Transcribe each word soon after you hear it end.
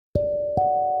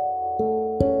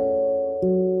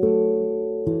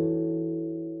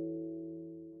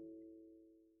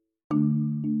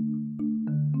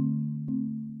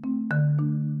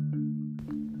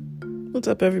What's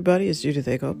up, everybody? It's Judith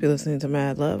Acope. You're listening to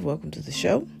Mad Love. Welcome to the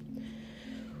show.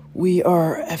 We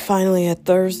are finally at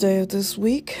Thursday of this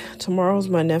week. Tomorrow's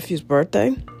my nephew's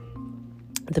birthday.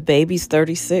 The baby's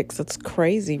 36. That's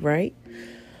crazy, right?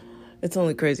 It's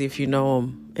only crazy if you know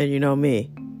him and you know me,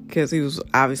 because he was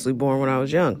obviously born when I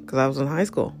was young, because I was in high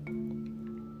school.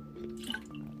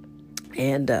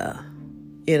 And,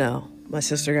 my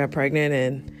sister got pregnant,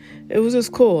 and it was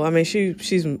just cool. I mean,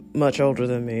 she's much older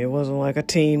than me. It wasn't like a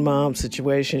teen mom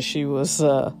situation. She was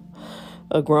a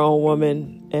grown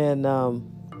woman, and,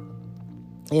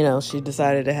 she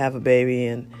decided to have a baby,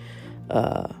 and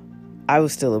I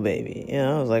was still a baby.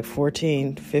 I was like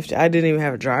 14, 15. I didn't even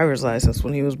have a driver's license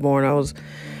when he was born. I was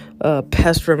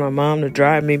pestering my mom to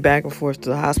drive me back and forth to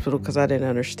the hospital because I didn't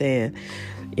understand.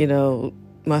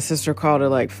 My sister called at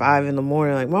like 5 a.m,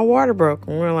 like, my water broke.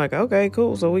 And we're like, okay,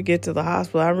 cool. So we get to the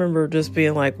hospital. I remember just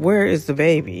being like, where is the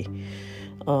baby?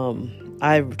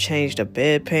 I changed a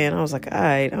bedpan. I was like, all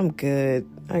right, I'm good.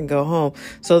 I can go home.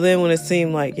 So then when it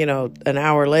seemed like, an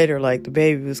hour later, like the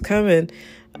baby was coming,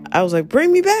 I was like,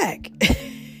 bring me back.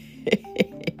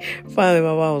 Finally,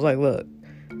 my mom was like, look,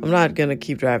 I'm not going to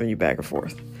keep driving you back and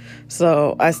forth.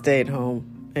 So I stayed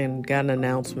home and got an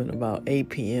announcement about 8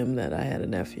 p.m. that I had a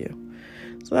nephew.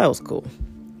 So that was cool.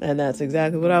 And that's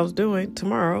exactly what I was doing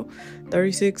tomorrow,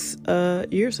 36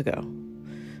 years ago.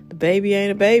 The baby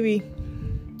ain't a baby.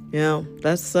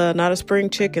 That's not a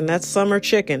spring chicken. That's summer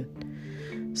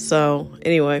chicken. So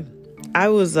anyway, I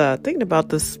was thinking about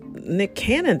this Nick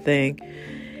Cannon thing.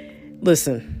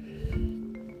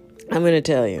 Listen, I'm going to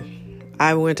tell you,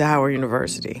 I went to Howard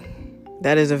University.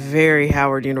 That is a very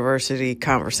Howard University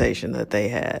conversation that they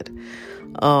had.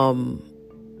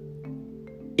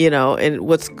 And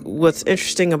what's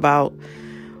interesting about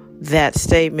that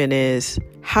statement is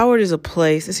Howard is a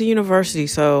place, it's a university.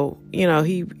 So,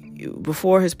 he,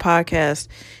 before his podcast,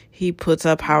 he puts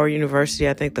up Howard University,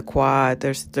 I think the quad,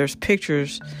 there's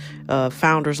pictures,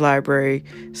 Founders Library.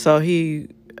 So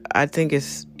I think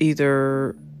it's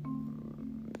either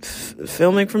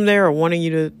filming from there or wanting you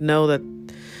to know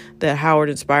that Howard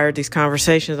inspired these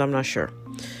conversations. I'm not sure.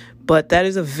 But that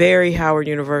is a very Howard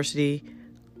University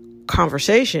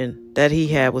conversation that he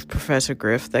had with Professor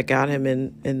Griff that got him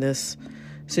in this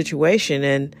situation.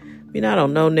 And I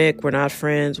don't know Nick, we're not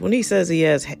friends. When he says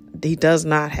he does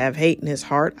not have hate in his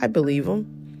heart, I believe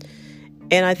him.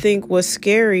 And I think what's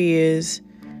scary is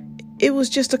it was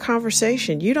just a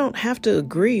conversation. You don't have to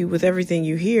agree with everything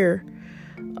you hear,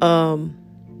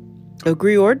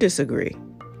 agree or disagree.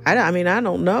 I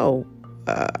don't know.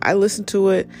 I listened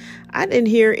to it. I didn't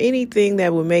hear anything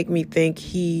that would make me think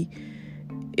he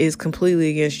is completely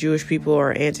against Jewish people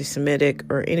or anti-Semitic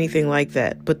or anything like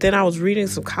that. But then I was reading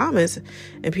some comments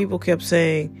and people kept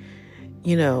saying,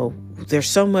 there's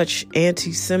so much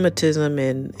anti-Semitism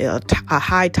and a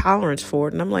high tolerance for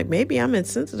it. And I'm like, maybe I'm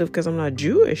insensitive because I'm not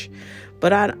Jewish,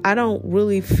 but I don't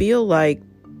really feel like,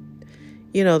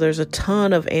 there's a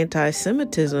ton of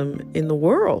anti-Semitism in the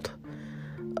world.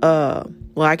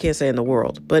 Well, I can't say in the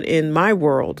world, but in my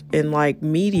world, in like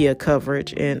media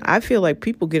coverage. And I feel like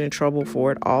people get in trouble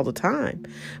for it all the time.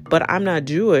 But I'm not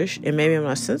Jewish, and maybe I'm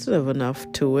not sensitive enough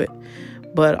to it.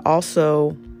 But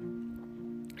also,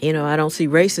 I don't see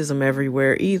racism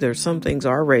everywhere either. Some things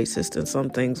are racist and some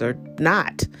things are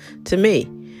not, to me.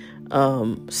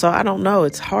 So I don't know.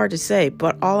 It's hard to say.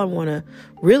 But all I want to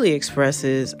really express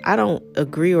is I don't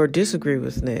agree or disagree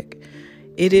with Nick.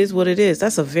 It is what it is.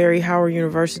 That's a very Howard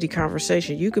University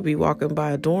conversation. You could be walking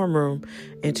by a dorm room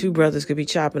and two brothers could be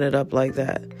chopping it up like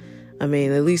that. At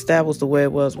least that was the way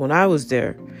it was when I was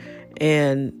there.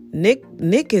 And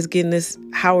Nick is getting this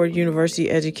Howard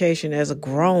University education as a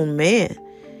grown man.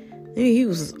 He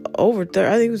was over 30.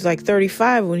 I think he was like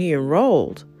 35 when he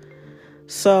enrolled.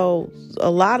 So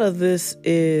a lot of this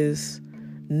is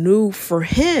new for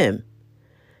him.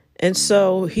 And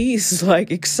so he's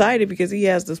like excited because he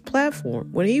has this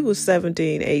platform. When he was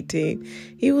 17, 18,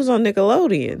 he was on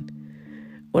Nickelodeon.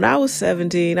 When I was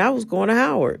 17, I was going to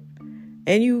Howard.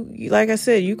 And you, like I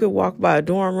said, you could walk by a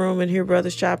dorm room and hear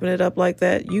brothers chopping it up like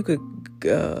that. You could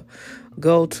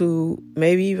go to,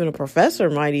 maybe even a professor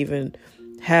might even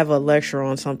have a lecture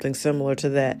on something similar to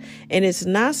that. And it's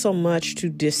not so much to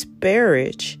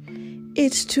disparage,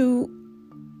 it's to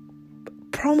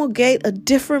promulgate a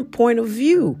different point of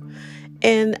view.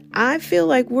 And I feel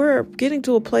like we're getting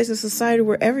to a place in society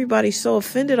where everybody's so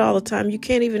offended all the time, you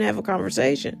can't even have a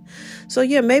conversation. So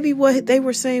yeah, maybe what they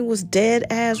were saying was dead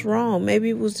ass wrong. Maybe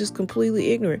it was just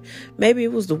completely ignorant. Maybe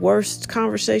it was the worst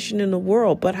conversation in the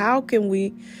world. But how can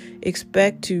we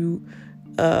expect to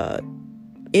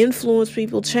influence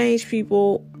people, change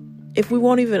people, if we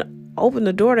won't even open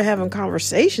the door to having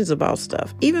conversations about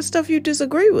stuff, even stuff you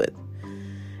disagree with.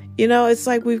 It's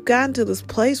like we've gotten to this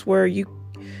place where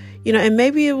and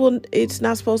maybe it's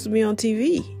not supposed to be on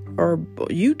TV or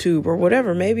YouTube or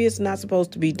whatever. Maybe it's not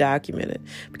supposed to be documented,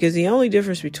 because the only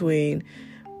difference between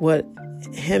what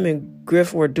him and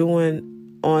Griff were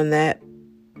doing on that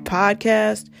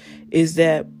podcast is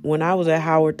that when I was at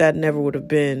Howard, that never would have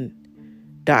been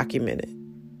documented.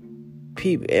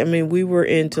 We were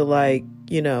into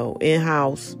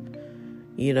in-house,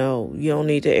 you don't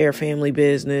need to air family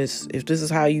business. If this is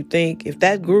how you think, if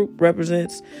that group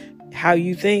represents how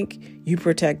you think, you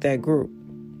protect that group.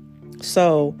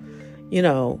 So,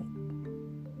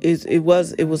 it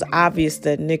was obvious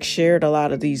that Nick shared a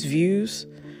lot of these views,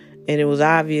 and it was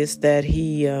obvious that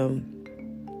he had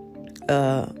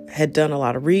done a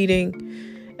lot of reading.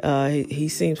 He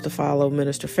seems to follow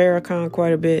Minister Farrakhan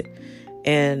quite a bit,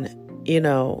 and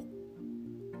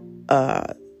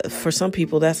for some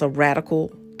people that's a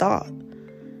radical thought,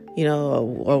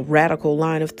 a radical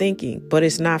line of thinking, but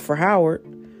it's not for Howard.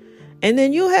 And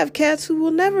then you'll have cats who will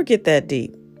never get that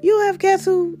deep. You'll have cats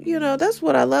who, that's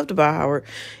what I loved about Howard.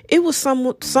 It was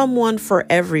someone for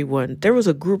everyone. There was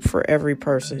a group for every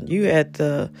person. You had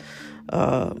the,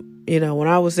 when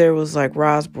I was there, it was like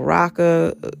Ras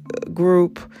Baraka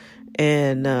group,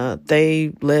 and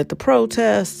they led the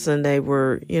protests, and they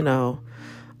were,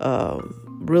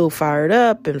 real fired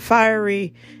up and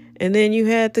fiery. And then you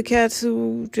had the cats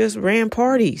who just ran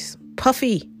parties.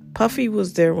 Puffy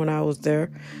was there when I was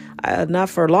there. Not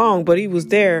for long, but he was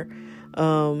there.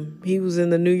 He was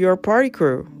in the New York party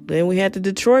crew. Then we had the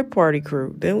Detroit party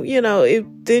crew. Then,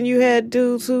 then you had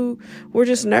dudes who were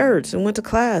just nerds and went to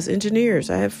class,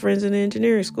 engineers. I have friends in the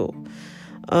engineering school.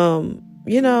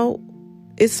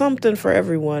 It's something for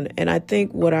everyone. And I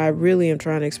think what I really am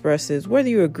trying to express is, whether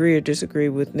you agree or disagree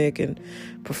with Nick and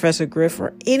Professor Griff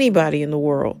or anybody in the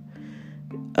world,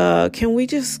 can we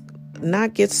just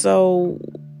not get so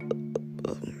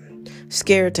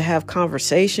scared to have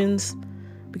conversations?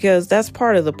 Because that's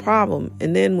part of the problem.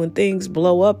 And then when things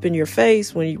blow up in your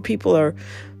face, when people are,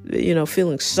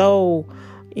 feeling so,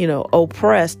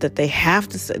 oppressed that they have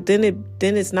to say, then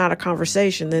it's not a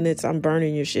conversation. Then it's, I'm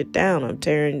burning your shit down. I'm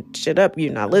tearing shit up.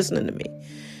 You're not listening to me.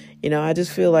 I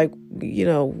just feel like,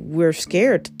 we're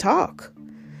scared to talk,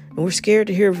 and we're scared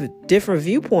to hear different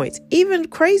viewpoints, even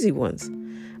crazy ones.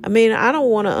 I don't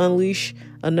want to unleash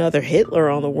another Hitler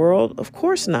on the world. Of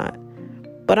course not.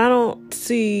 But I don't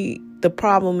see the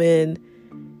problem in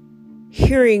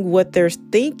hearing what they're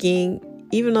thinking,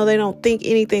 even though they don't think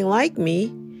anything like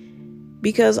me,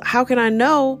 because how can I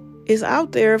know it's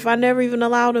out there if I never even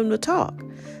allowed them to talk?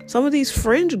 Some of these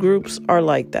fringe groups are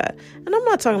like that. And I'm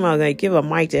not talking about give a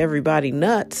mic to everybody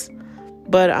nuts,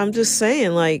 but I'm just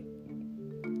saying,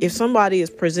 if somebody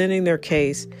is presenting their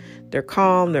case, they're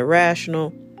calm, they're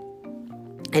rational,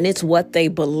 and it's what they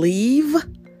believe,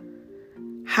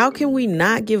 how can we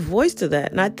not give voice to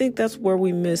that? And I think that's where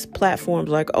we miss platforms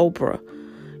like Oprah,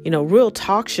 real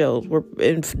talk shows,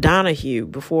 and Donahue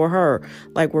before her,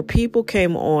 where people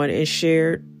came on and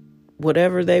shared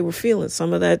whatever they were feeling.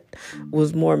 Some of that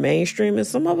was more mainstream, and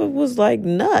some of it was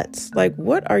nuts.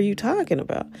 What are you talking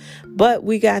about? But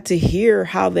we got to hear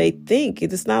how they think.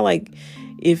 It's not like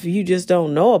if you just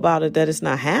don't know about it that it's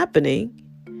not happening.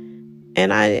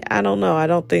 And I don't know. I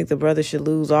don't think the brother should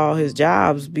lose all his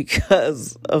jobs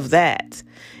because of that.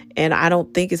 And I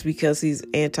don't think it's because he's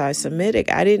anti-Semitic.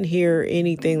 I didn't hear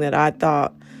anything that I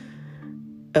thought,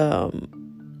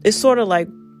 it's sort of like,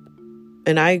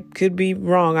 and I could be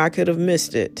wrong, I could have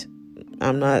missed it.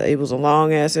 It was a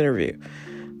long ass interview.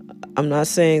 I'm not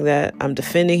saying that I'm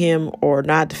defending him or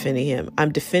not defending him.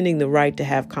 I'm defending the right to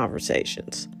have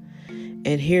conversations.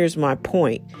 And here's my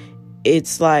point.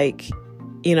 It's like,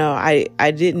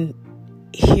 I didn't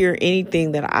hear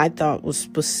anything that I thought was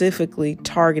specifically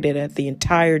targeted at the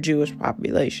entire Jewish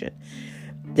population.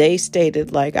 They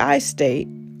stated, like I state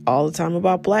all the time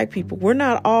about black people, we're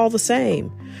not all the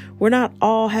same. We're not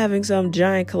all having some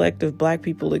giant collective black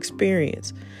people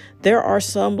experience. There are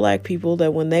some black people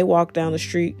that when they walk down the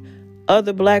street,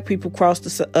 other black people cross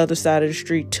the other side of the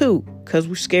street too, because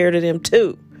we're scared of them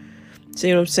too.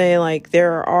 See what I'm saying?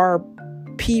 There are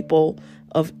people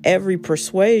of every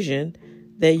persuasion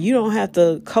that you don't have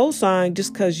to co-sign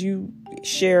just because you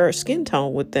share a skin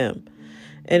tone with them.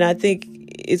 And I think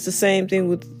it's the same thing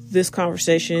with this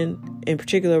conversation, in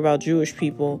particular about Jewish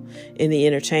people in the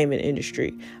entertainment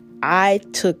industry. I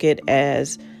took it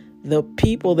as the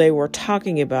people they were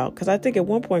talking about, because I think at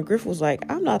one point Griff was like,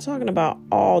 I'm not talking about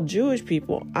all Jewish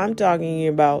people. I'm talking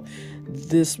about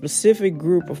this specific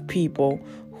group of people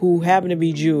who happen to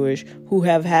be Jewish, who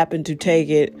have happened to take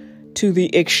it to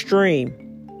the extreme.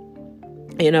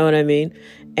 You know what I mean?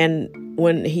 And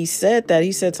when he said that,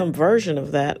 he said some version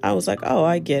of that, I was like, oh,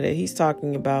 I get it. He's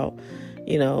talking about,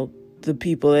 the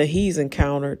people that he's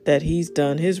encountered, that he's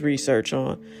done his research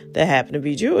on, that happen to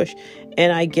be Jewish.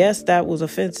 And I guess that was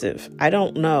offensive. I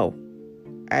don't know.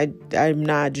 I'm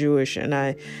not Jewish, and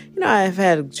I've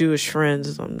had Jewish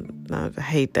friends. I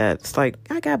hate that. It's like,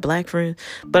 I got black friends,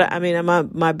 but I mean,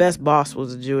 my best boss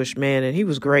was a Jewish man, and he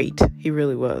was great. He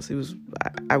really was.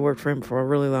 I worked for him for a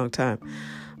really long time.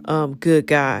 Good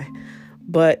guy,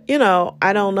 but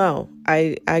I don't know.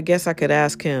 I guess I could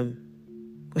ask him.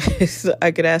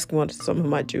 I could ask some of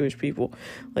my Jewish people,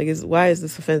 like, why is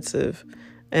this offensive?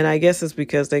 And I guess it's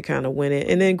because they kind of went in.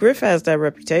 And then Griff has that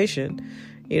reputation.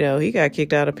 He got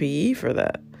kicked out of PE for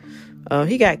that.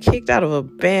 He got kicked out of a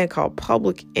band called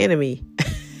Public Enemy.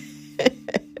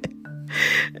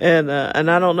 And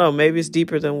I don't know, maybe it's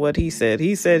deeper than what he said.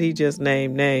 He said he just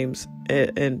named names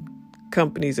and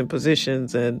companies and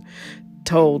positions and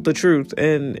told the truth.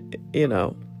 And,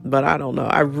 but I don't know.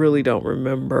 I really don't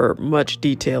remember much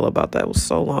detail about that. It was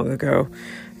so long ago.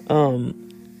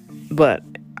 But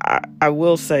I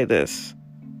will say this.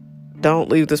 Don't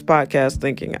leave this podcast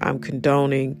thinking I'm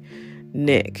condoning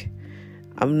Nick.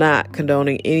 I'm not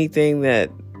condoning anything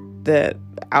that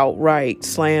outright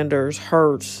slanders,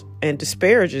 hurts, and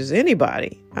disparages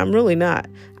anybody. I'm really not.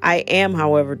 I am,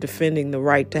 however, defending the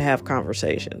right to have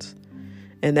conversations.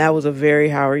 And that was a very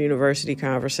Howard University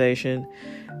conversation.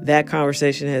 That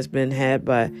conversation has been had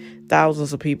by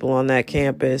thousands of people on that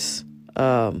campus.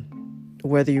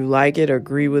 Whether you like it or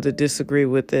agree with it, disagree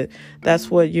with it,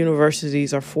 that's what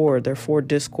universities are for. They're for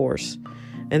discourse,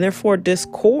 and they're for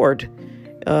discord.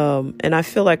 And I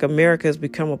feel like America has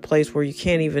become a place where you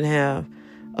can't even have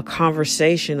a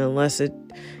conversation unless it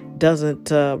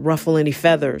doesn't ruffle any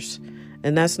feathers.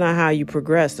 And that's not how you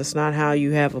progress. That's not how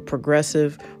you have a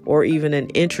progressive or even an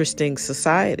interesting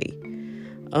society.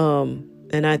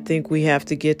 And I think we have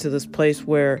to get to this place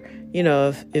where,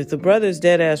 if the brother's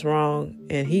dead ass wrong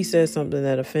and he says something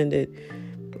that offended,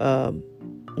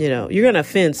 you're going to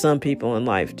offend some people in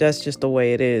life. That's just the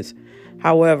way it is.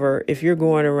 However, if you're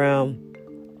going around,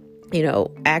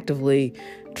 actively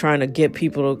trying to get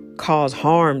people to cause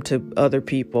harm to other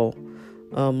people,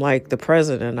 like the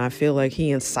president, I feel like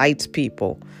he incites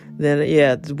people, then,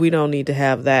 yeah, we don't need to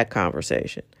have that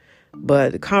conversation.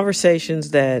 But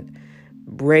conversations that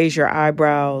raise your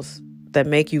eyebrows, that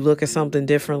make you look at something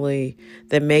differently,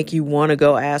 that make you want to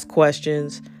go ask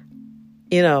questions,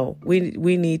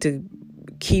 we need to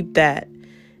keep that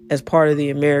as part of the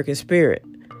American spirit,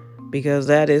 because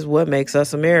that is what makes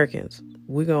us Americans.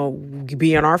 We're going to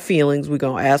be in our feelings. We're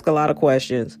going to ask a lot of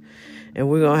questions, and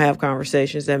we're going to have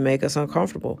conversations that make us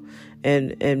uncomfortable.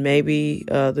 And maybe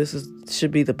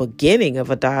should be the beginning of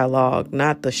a dialogue,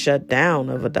 not the shutdown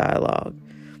of a dialogue.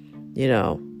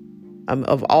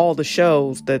 Of all the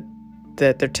shows that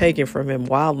they're taking from him,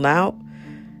 Wild 'N Out,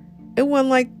 it wasn't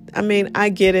like, I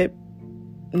get it.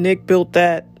 Nick built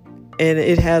that, and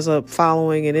it has a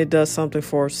following, and it does something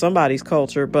for somebody's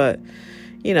culture, but,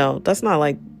 that's not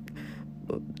like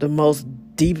the most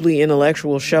deeply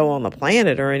intellectual show on the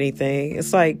planet or anything.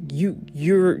 It's like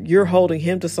you're holding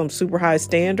him to some super high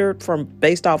standard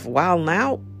based off Wild 'N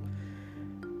Out.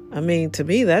 To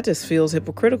me, that just feels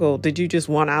hypocritical. Did you just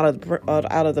want out of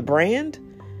the brand?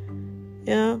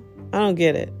 I don't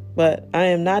get it. But I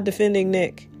am not defending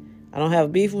Nick. I don't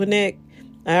have beef with Nick.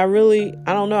 I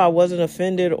don't know. I wasn't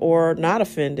offended or not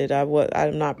offended.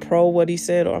 I'm not pro what he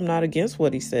said, or I'm not against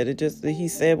what he said. It just that he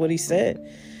said what he said.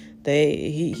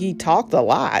 He talked a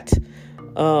lot.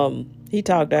 He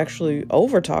actually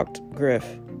over-talked Griff.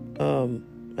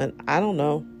 And I don't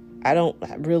know.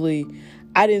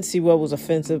 I didn't see what was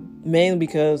offensive, mainly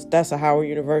because that's a Howard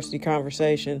University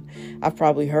conversation. I've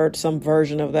probably heard some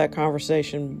version of that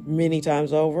conversation many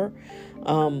times over.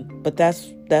 But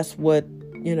that's what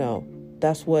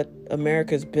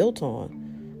America's built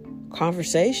on.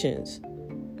 Conversations.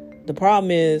 The problem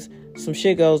is some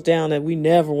shit goes down that we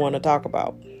never want to talk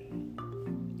about.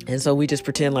 And so we just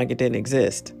pretend like it didn't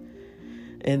exist.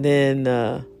 And then,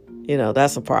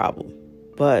 that's a problem.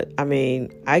 But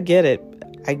I get it.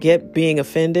 I get being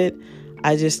offended.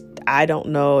 I don't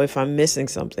know if I'm missing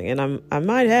something. And I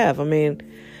might have. I'm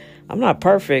not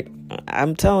perfect.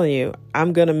 I'm telling you,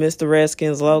 I'm going to miss the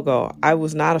Redskins logo. I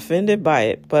was not offended by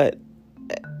it, but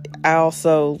I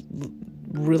also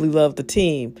really love the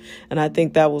team. And I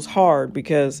think that was hard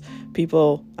because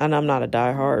people, and I'm not a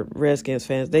diehard Redskins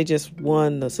fan, they just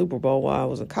won the Super Bowl while I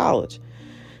was in college.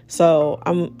 So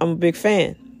I'm a big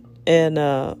fan. And,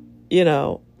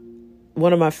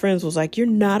 one of my friends was like, "You're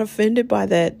not offended by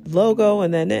that logo?"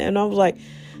 And I was like,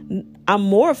 I'm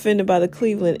more offended by the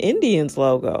Cleveland Indians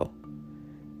logo.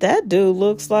 That dude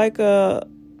looks like at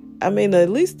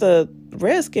least the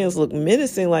Redskins look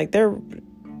menacing, like they're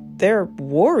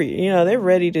warrior. You know, they're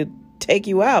ready to take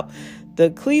you out. The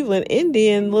Cleveland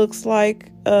Indian looks like,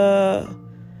 step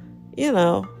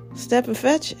and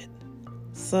fetch it.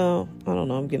 So, I don't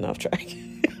know. I'm getting off track.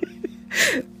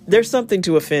 There's something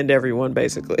to offend everyone,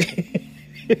 basically.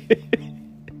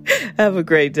 Have a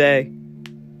great day.